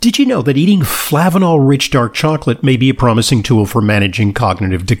Did you know that eating flavanol-rich dark chocolate may be a promising tool for managing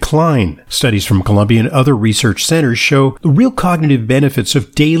cognitive decline? Studies from Columbia and other research centers show the real cognitive benefits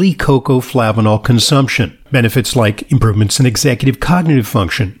of daily cocoa flavanol consumption. Benefits like improvements in executive cognitive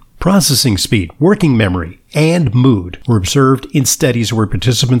function, processing speed, working memory, and mood were observed in studies where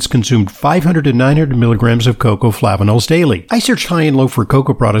participants consumed 500 to 900 milligrams of cocoa flavanols daily. I searched high and low for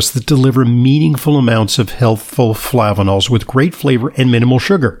cocoa products that deliver meaningful amounts of healthful flavanols with great flavor and minimal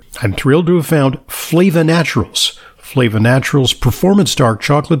sugar. I'm thrilled to have found Flava Naturals. Flava Naturals Performance Dark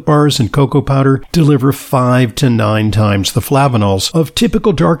Chocolate Bars and Cocoa Powder deliver 5 to 9 times the flavanols of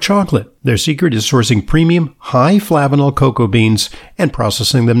typical dark chocolate. Their secret is sourcing premium, high flavanol cocoa beans and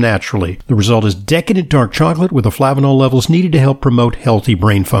processing them naturally. The result is decadent dark chocolate with the flavanol levels needed to help promote healthy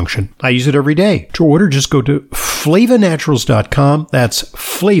brain function. I use it every day. To order, just go to flavanaturals.com. That's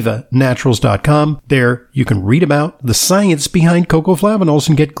flavanaturals.com. There, you can read about the science behind cocoa flavanols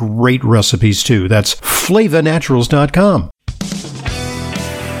and get great recipes too. That's flavanaturals.com.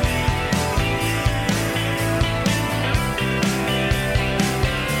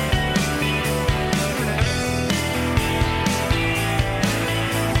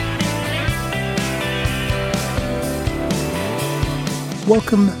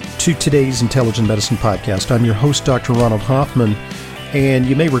 Welcome to today's Intelligent Medicine Podcast. I'm your host, Dr. Ronald Hoffman, and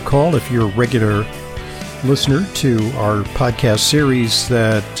you may recall, if you're a regular listener to our podcast series,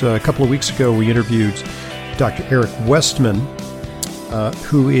 that a couple of weeks ago we interviewed Dr. Eric Westman,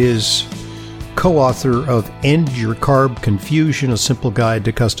 who is co-author of End Your Carb Confusion, a simple guide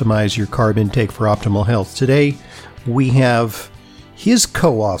to customize your carb intake for optimal health. Today, we have his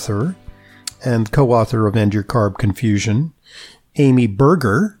co-author and co-author of End Your Carb Confusion, Amy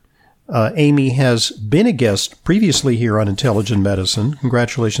Berger. Amy has been a guest previously here on Intelligent Medicine.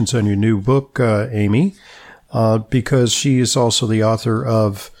 Congratulations on your new book, Amy, because she is also the author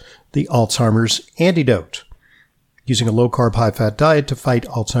of The Alzheimer's Antidote, using a low-carb, high-fat diet to fight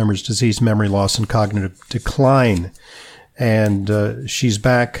Alzheimer's disease, memory loss, and cognitive decline. And she's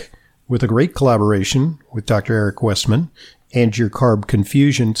back with a great collaboration with Dr. Eric Westman, End Your Carb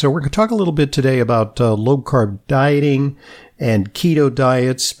Confusion. So we're going to talk a little bit today about low-carb dieting and keto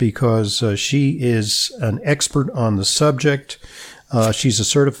diets, because she is an expert on the subject. She's a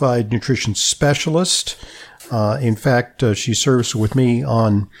certified nutrition specialist. In fact, she serves with me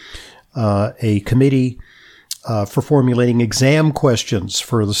on a committee for formulating exam questions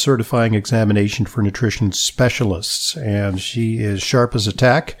for the certifying examination for nutrition specialists. And she is sharp as a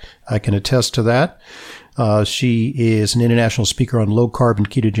tack. I can attest to that. She is an international speaker on low-carb and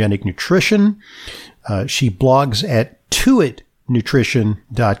ketogenic nutrition. She blogs at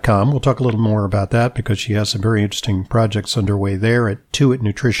tuitnutrition.com. We'll talk a little more about that because she has some very interesting projects underway there at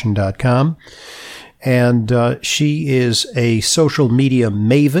tuitnutrition.com. And she is a social media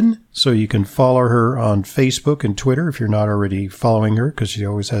maven, so you can follow her on Facebook and Twitter if you're not already following her, because she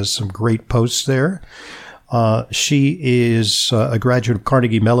always has some great posts there. She is a graduate of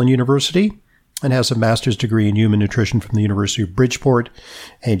Carnegie Mellon University and has a master's degree in human nutrition from the University of Bridgeport.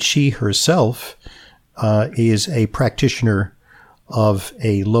 And she herself is a practitioner of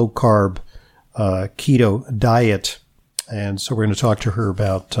a low-carb keto diet. And so we're going to talk to her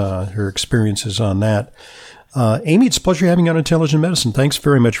about her experiences on that. Amy, it's a pleasure having you on Intelligent Medicine. Thanks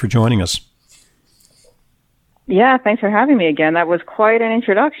very much for joining us. Yeah, thanks for having me again. That was quite an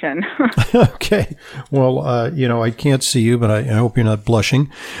introduction. Okay. Well, I can't see you, but I hope you're not blushing.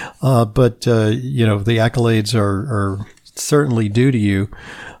 But the accolades are certainly due to you.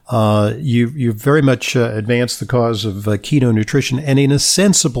 You've very much advanced the cause of keto nutrition, and in a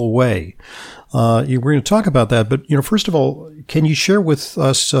sensible way. We're going to talk about that, but first of all, can you share with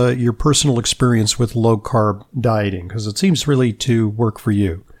us your personal experience with low-carb dieting? Because it seems really to work for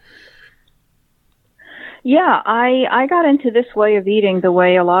you. Yeah, I got into this way of eating the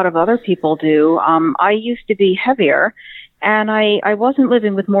way a lot of other people do. I used to be heavier, and I wasn't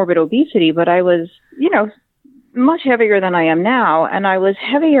living with morbid obesity, but I was, much heavier than I am now, and I was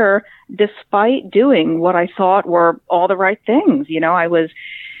heavier despite doing what I thought were all the right things. I was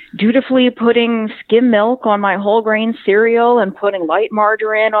dutifully putting skim milk on my whole grain cereal and putting light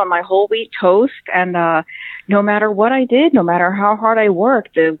margarine on my whole wheat toast. And no matter what I did, no matter how hard I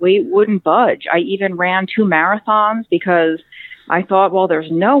worked, the weight wouldn't budge. I even ran 2 marathons because I thought, well, there's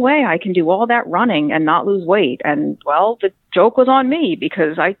no way I can do all that running and not lose weight. And, well, the joke was on me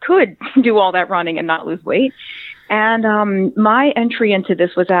because I could do all that running and not lose weight. And my entry into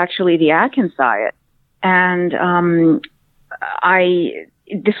this was actually the Atkins diet. And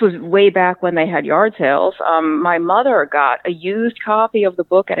this was way back when they had yard sales. My mother got a used copy of the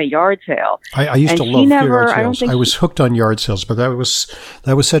book at a yard sale. I used to love yard sales. I was hooked on yard sales, but that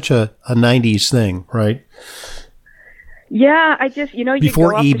was such a 90s thing, right? Yeah, I just, you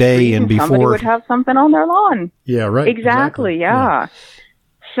before go up eBay the street and before somebody would have something on their lawn. Yeah, right. Exactly. Yeah.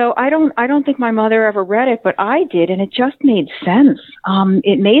 So I don't think my mother ever read it, but I did, and it just made sense.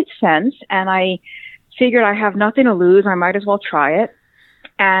 It made sense, and I figured I have nothing to lose. I might as well try it.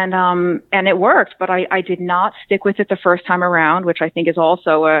 And it worked, but I did not stick with it the first time around, which I think is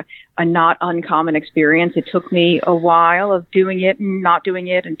also a not uncommon experience. It took me a while of doing it and not doing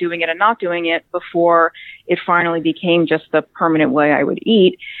it and doing it and not doing it before it finally became just the permanent way I would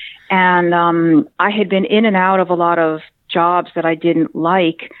eat. And I had been in and out of a lot of jobs that I didn't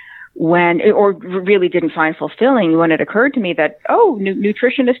like or really didn't find fulfilling when it occurred to me that,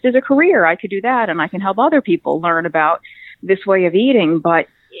 nutritionist is a career. I could do that, and I can help other people learn about this way of eating. But,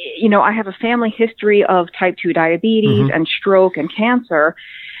 I have a family history of type 2 diabetes and stroke and cancer.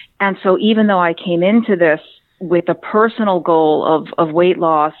 And so even though I came into this with a personal goal of weight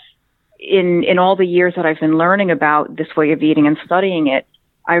loss, in all the years that I've been learning about this way of eating and studying it,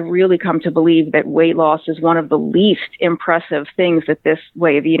 I've really come to believe that weight loss is one of the least impressive things that this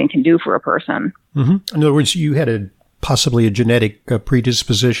way of eating can do for a person. Mm-hmm. In other words, you had possibly a genetic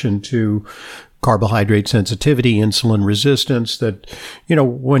predisposition to carbohydrate sensitivity, insulin resistance that,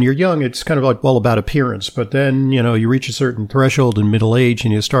 when you're young, it's kind of like all about appearance. But then, you reach a certain threshold in middle age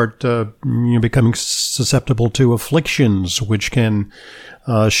and you start becoming susceptible to afflictions, which can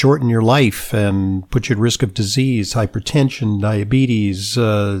shorten your life and put you at risk of disease, hypertension, diabetes,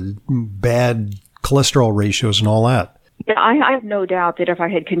 bad cholesterol ratios and all that. Yeah, I have no doubt that if I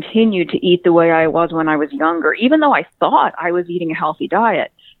had continued to eat the way I was when I was younger, even though I thought I was eating a healthy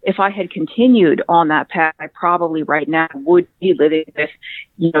diet, if I had continued on that path, I probably right now would be living with,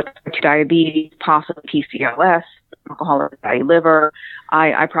 diabetes, possibly PCOS, alcoholic fatty liver.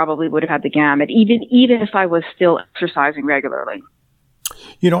 I probably would have had the gamut, even if I was still exercising regularly.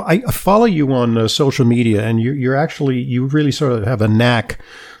 I follow you on social media, and you really sort of have a knack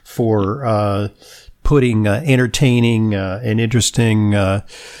for putting entertaining and interesting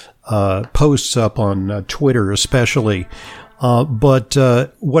posts up on Twitter, especially. But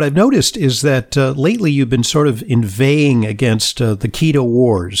what I've noticed is that lately you've been sort of inveighing against the keto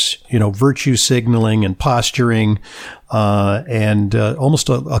wars, virtue signaling and posturing, and almost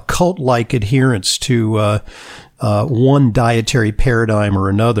a cult-like adherence to one dietary paradigm or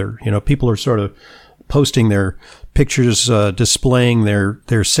another. People are sort of posting their pictures displaying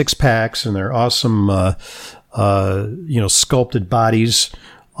their six packs and their awesome sculpted bodies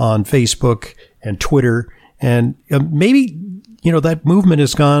on Facebook and Twitter, and maybe that movement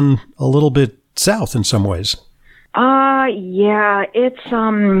has gone a little bit south in some ways. Yeah, it's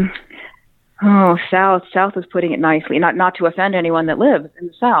South is putting it nicely. Not to offend anyone that lives in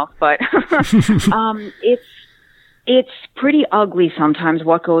the South, but it's pretty ugly sometimes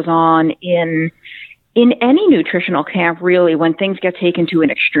what goes on in any nutritional camp, really, when things get taken to an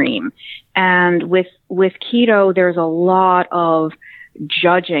extreme. And with keto, there's a lot of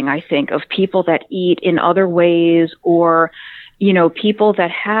judging, I think, of people that eat in other ways, or, people that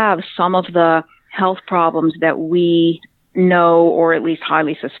have some of the health problems that we know, or at least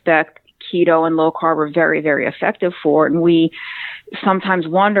highly suspect keto and low carb are very, very effective for. And we sometimes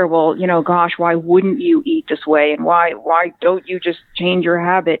wonder, well, gosh, why wouldn't you eat this way? And why don't you just change your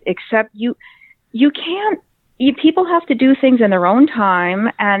habit? Except you can't. People have to do things in their own time,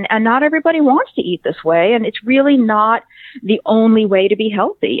 and not everybody wants to eat this way. And it's really not the only way to be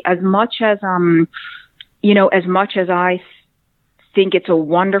healthy. As much as I think it's a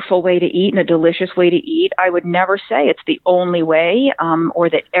wonderful way to eat and a delicious way to eat, I would never say it's the only way, or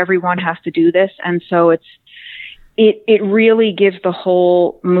that everyone has to do this. And so it really gives the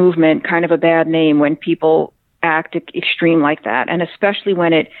whole movement kind of a bad name when people act extreme like that, and especially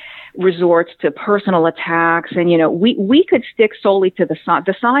when it resorts to personal attacks. And we could stick solely to the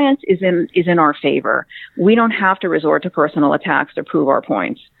science is in our favor. We don't have to resort to personal attacks to prove our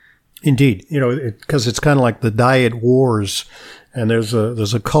points. Indeed, because it's kind of like the diet wars, and there's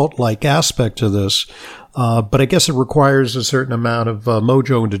a cult-like aspect to this. But I guess it requires a certain amount of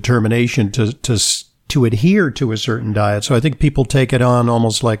mojo and determination to adhere to a certain diet. So I think people take it on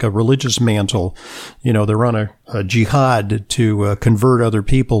almost like a religious mantle. They're on a jihad to convert other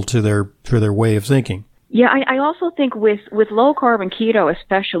people to their way of thinking. Yeah, I also think with low carb and keto,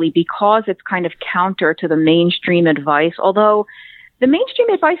 especially because it's kind of counter to the mainstream advice, although the mainstream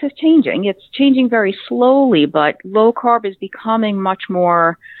advice is changing. It's changing very slowly, but low carb is becoming much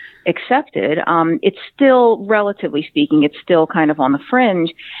more accepted. It's still, relatively speaking, it's still kind of on the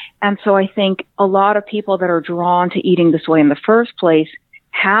fringe. And so I think a lot of people that are drawn to eating this way in the first place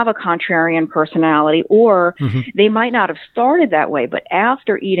have a contrarian personality, or they might not have started that way, but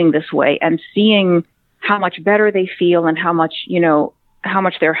after eating this way and seeing how much better they feel and how much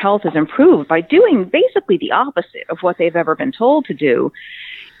their health is improved by doing basically the opposite of what they've ever been told to do,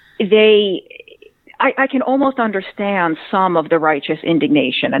 I can almost understand some of the righteous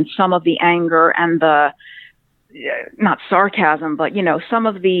indignation and some of the anger and the, not sarcasm, but, some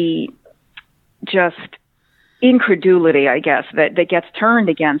of the just incredulity, I guess, that gets turned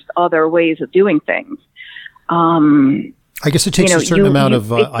against other ways of doing things. I guess it takes a certain amount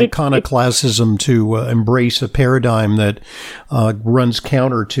of iconoclasm to embrace a paradigm that runs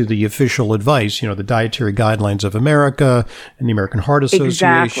counter to the official advice. The dietary guidelines of America and the American Heart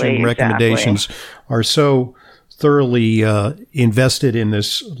Association recommendations are so thoroughly invested in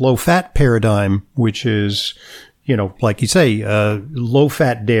this low-fat paradigm, which is, like you say,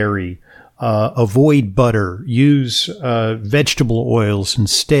 low-fat dairy, avoid butter, use vegetable oils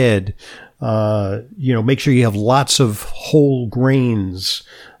instead. Make sure you have lots of whole grains,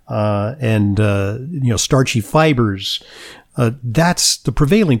 and starchy fibers. That's the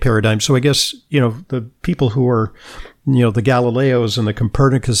prevailing paradigm. So I guess, the people who are, the Galileos and the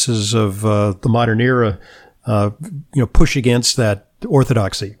Copernicuses of the modern era, push against that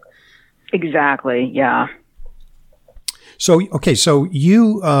orthodoxy. Exactly. Yeah. So, okay. So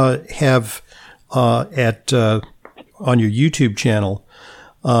you, have, on your YouTube channel,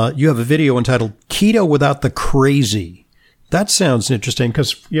 you have a video entitled "Keto Without the Crazy." That sounds interesting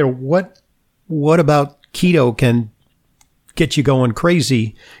because, what about keto can get you going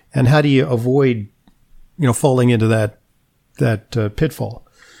crazy, and how do you avoid, falling into that pitfall?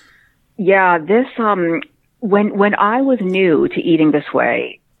 Yeah, this when I was new to eating this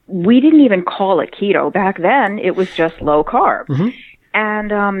way, we didn't even call it keto. Back then, it was just low carb. Mm-hmm.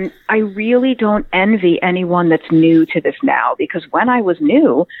 And I really don't envy anyone that's new to this now, because when I was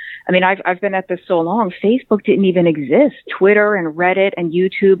new, I've been at this so long, Facebook didn't even exist. Twitter and Reddit and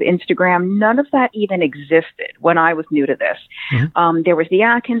YouTube, Instagram, none of that even existed when I was new to this. Mm-hmm. There was the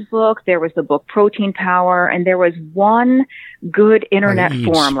Atkins book, there was the book Protein Power, and there was one good internet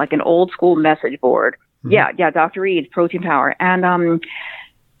forum, like an old school message board. Mm-hmm. Yeah, Dr. Eads, Protein Power. And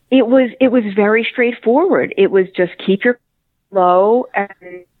it was very straightforward. It was just keep your low, and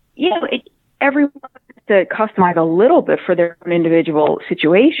everyone has to customize a little bit for their own individual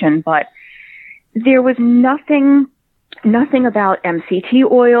situation, but there was nothing about MCT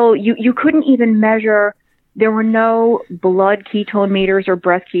oil. You couldn't even measure. There were no blood ketone meters or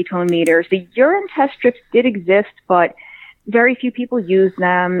breath ketone meters. The urine test strips did exist, but very few people used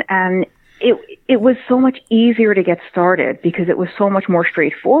them, and it was so much easier to get started because it was so much more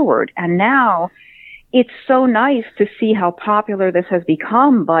straightforward. And now it's so nice to see how popular this has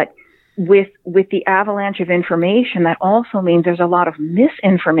become, but with the avalanche of information, that also means there's a lot of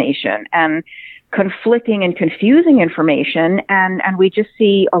misinformation and conflicting and confusing information, and we just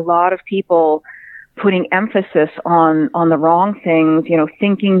see a lot of people putting emphasis on the wrong things,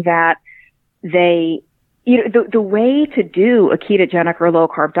 thinking that the way to do a ketogenic or low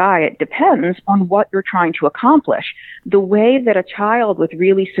carb diet depends on what you're trying to accomplish. The way that a child with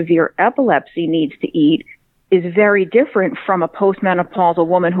really severe epilepsy needs to eat is very different from a postmenopausal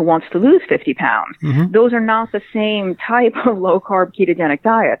woman who wants to lose 50 pounds. Mm-hmm. Those are not the same type of low carb ketogenic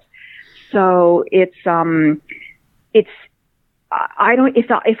diets. So if I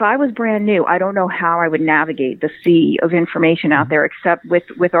was brand new, I don't know how I would navigate the sea of information out there, except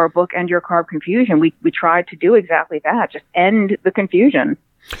with our book, End Your Carb Confusion. We tried to do exactly that, just end the confusion.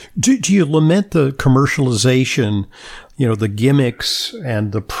 Do you lament the commercialization, the gimmicks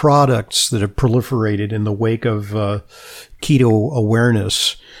and the products that have proliferated in the wake of keto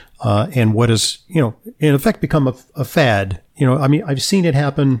awareness, and what has, in effect become a fad? I've seen it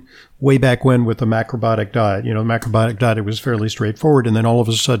happen way back when with the macrobiotic diet. The macrobiotic diet was fairly straightforward, and then all of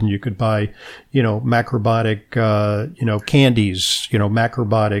a sudden you could buy, macrobiotic, candies,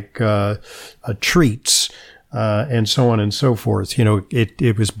 macrobiotic treats, and so on and so forth.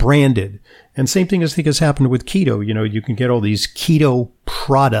 It was branded. And same thing I think has happened with keto. You can get all these keto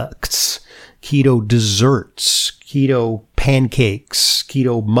products, keto desserts, keto pancakes,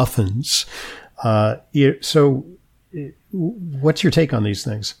 keto muffins. So what's your take on these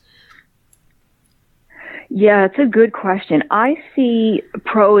things? Yeah, it's a good question. I see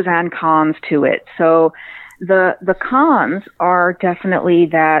pros and cons to it. So the cons are definitely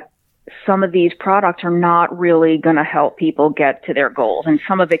that some of these products are not really going to help people get to their goals. And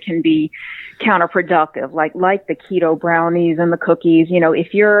some of it can be counterproductive, like the keto brownies and the cookies.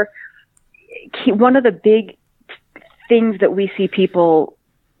 If you're one of the big things that we see people,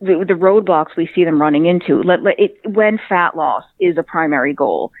 the roadblocks we see them running into, when fat loss is a primary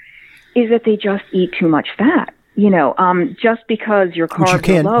goal, is that they just eat too much fat. Just because your carbs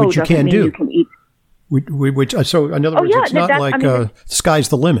are low doesn't mean you can eat. So in other words, it's not sky's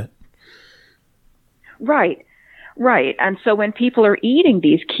the limit. Right. And so when people are eating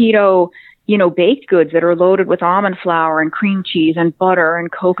these keto, baked goods that are loaded with almond flour and cream cheese and butter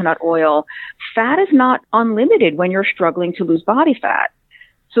and coconut oil, fat is not unlimited when you're struggling to lose body fat.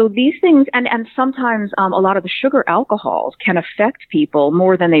 So these things, and sometimes a lot of the sugar alcohols can affect people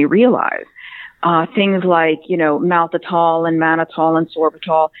more than they realize. Things like, maltitol and mannitol and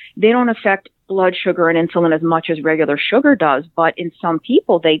sorbitol, they don't affect blood sugar and insulin as much as regular sugar does, but in some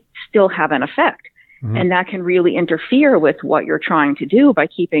people, they still have an effect. Mm-hmm. And that can really interfere with what you're trying to do by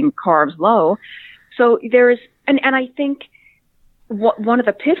keeping carbs low. So there's, and I think one of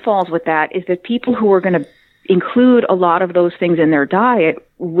the pitfalls with that is that people who are going to include a lot of those things in their diet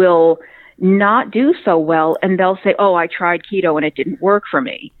will not do so well. And they'll say, oh, I tried keto and it didn't work for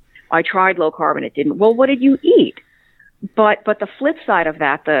me. I tried low carb and it didn't. Well, what did you eat? But the flip side of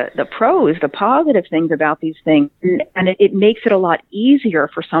that, the pros, the positive things about these things, and it makes it a lot easier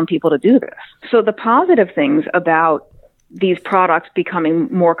for some people to do this. So the positive things about these products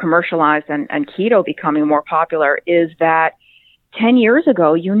becoming more commercialized and keto becoming more popular is that 10 years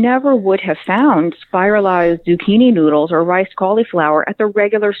ago, you never would have found spiralized zucchini noodles or riced cauliflower at the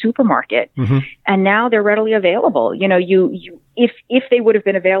regular supermarket. Mm-hmm. And now they're readily available. If they would have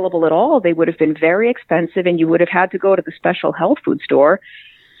been available at all, they would have been very expensive and you would have had to go to the special health food store.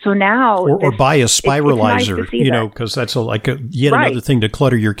 So now, or buy a spiralizer, because that's yet right. another thing to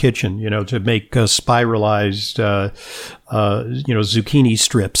clutter your kitchen, to make spiralized, zucchini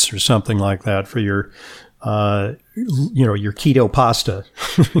strips or something like that for your keto pasta.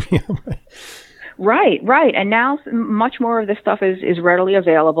 Right. And now much more of this stuff is readily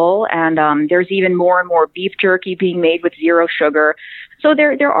available. And there's even more and more beef jerky being made with zero sugar. So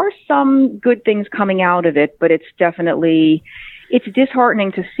there are some good things coming out of it, but it's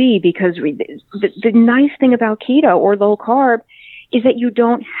disheartening to see because the nice thing about keto or low carb is that you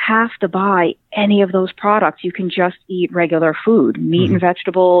don't have to buy any of those products. You can just eat regular food, meat mm-hmm. and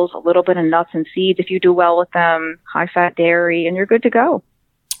vegetables, a little bit of nuts and seeds if you do well with them, high-fat dairy, and you're good to go.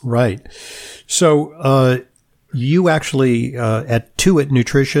 Right. So you actually at Tuit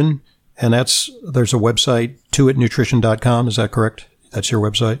Nutrition, and there's a website, tuitnutrition.com, is that correct? That's your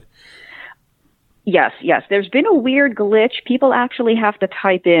website? Yes. There's been a weird glitch. People actually have to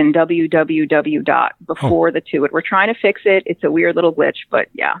type in www. before the Tuit. We're trying to fix it. It's a weird little glitch, but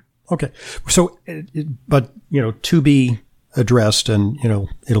yeah. Okay. So, but, to be addressed and,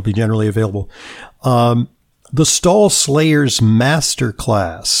 it'll be generally available. The Stall Slayer's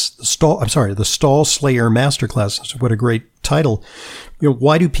Masterclass, the Stall Slayer Masterclass. What a great title.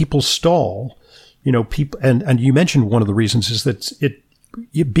 Why do people stall? People, and you mentioned one of the reasons is that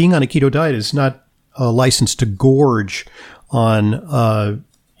being on a keto diet is not a license to gorge on,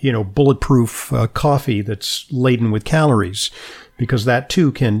 bulletproof coffee that's laden with calories, because that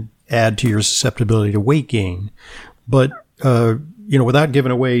too can add to your susceptibility to weight gain. But, without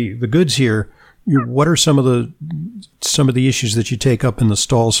giving away the goods here, what are some of the issues that you take up in the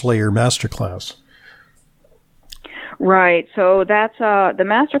Stall Slayer Masterclass? Right. So that's the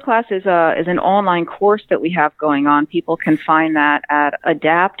Masterclass is an online course that we have going on. People can find that at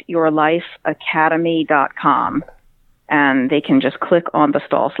adaptyourlifeacademy.com, and they can just click on the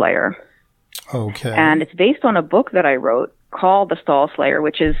Stall Slayer. Okay. And it's based on a book that I wrote called The Stall Slayer,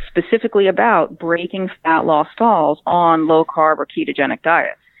 which is specifically about breaking fat loss stalls on low carb or ketogenic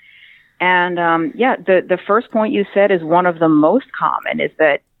diets. And the first point you said is one of the most common, is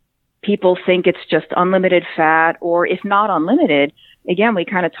that people think it's just unlimited fat, or if not unlimited, again, we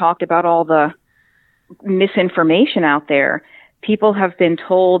kind of talked about all the misinformation out there. People have been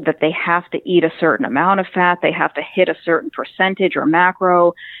told that they have to eat a certain amount of fat, they have to hit a certain percentage or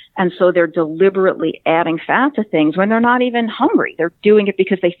macro, and so they're deliberately adding fat to things when they're not even hungry. They're doing it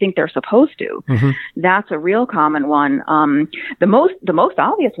because they think they're supposed to. Mm-hmm. That's a real common one. The most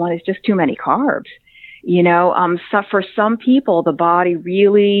obvious one is just too many carbs. So for some people, the body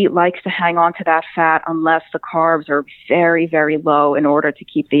really likes to hang on to that fat unless the carbs are very, very low in order to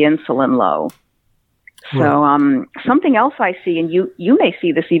keep the insulin low. So something else I see, and you may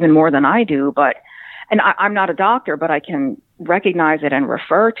see this even more than I do, and I'm not a doctor, but I can recognize it and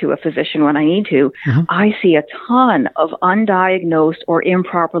refer to a physician when I need to, I see a ton of undiagnosed or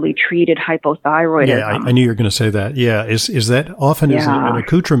improperly treated hypothyroidism. Yeah, I knew you were going to say that. Yeah, is that often is an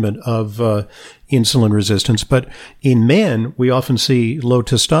accoutrement of insulin resistance, but in men we often see low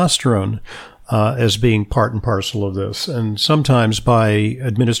testosterone as being part and parcel of this, and sometimes by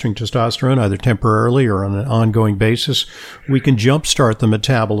administering testosterone, either temporarily or on an ongoing basis, we can jumpstart the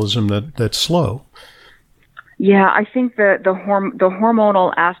metabolism that's slow. Yeah, I think the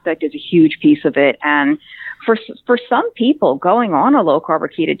hormonal aspect is a huge piece of it, and for some people, going on a low carb or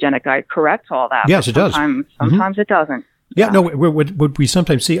ketogenic diet corrects all that. Yes, it does. Sometimes it doesn't. Yeah, no. What we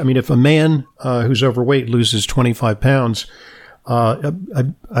sometimes see, I mean, if a man who's overweight loses 25 pounds, I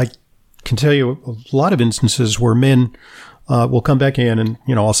can tell you a lot of instances where men will come back in and,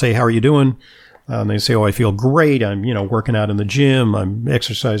 I'll say, "How are you doing?" And they say, "Oh, I feel great. I'm, working out in the gym. I'm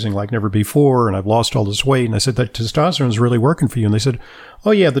exercising like never before, and I've lost all this weight." And I said, "That testosterone's really working for you." And they said,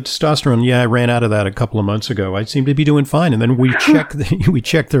 "Oh yeah, the testosterone. Yeah, I ran out of that a couple of months ago. I seem to be doing fine." And then we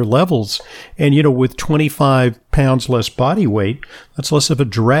check their levels, and with 25 pounds less body weight, that's less of a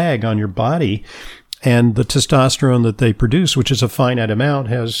drag on your body. And the testosterone that they produce, which is a finite amount,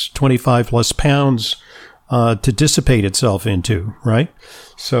 has 25 less pounds to dissipate itself into, right?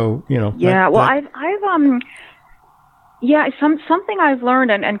 So, something I've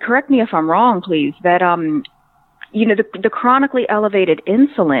learned, and correct me if I'm wrong, please, that, the chronically elevated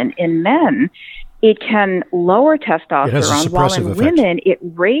insulin in men, it can lower testosterone, while in women, it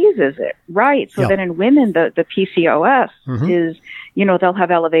raises it, right? So then in women, the PCOS is, they'll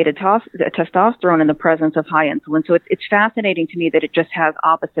have elevated testosterone in the presence of high insulin. So it's fascinating to me that it just has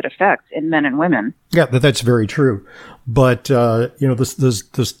opposite effects in men and women. Yeah, that's very true. But,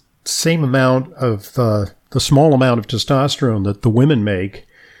 the same amount of, the small amount of testosterone that the women make,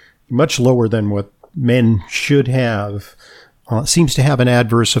 much lower than what men should have, seems to have an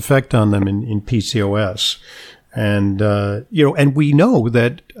adverse effect on them in PCOS. And, and we know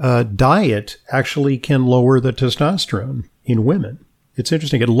that diet actually can lower the testosterone in women. It's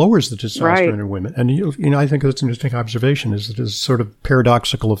interesting. It lowers the testosterone in women. And, I think that's an interesting observation, is that there's sort of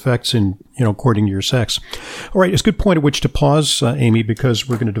paradoxical effects in, according to your sex. All right. It's a good point at which to pause, Amy, because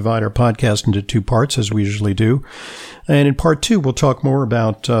we're going to divide our podcast into two parts, as we usually do. And in part two, we'll talk more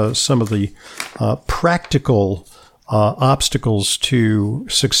about some of the practical obstacles to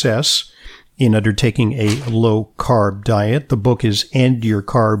success in undertaking a low-carb diet. The book is End Your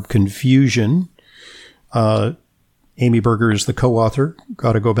Carb Confusion. Amy Berger is the co-author.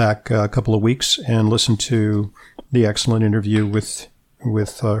 Got to go back a couple of weeks and listen to the excellent interview with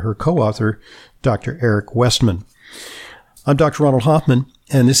her co-author, Dr. Eric Westman. I'm Dr. Ronald Hoffman,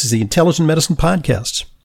 and this is the Intelligent Medicine Podcast.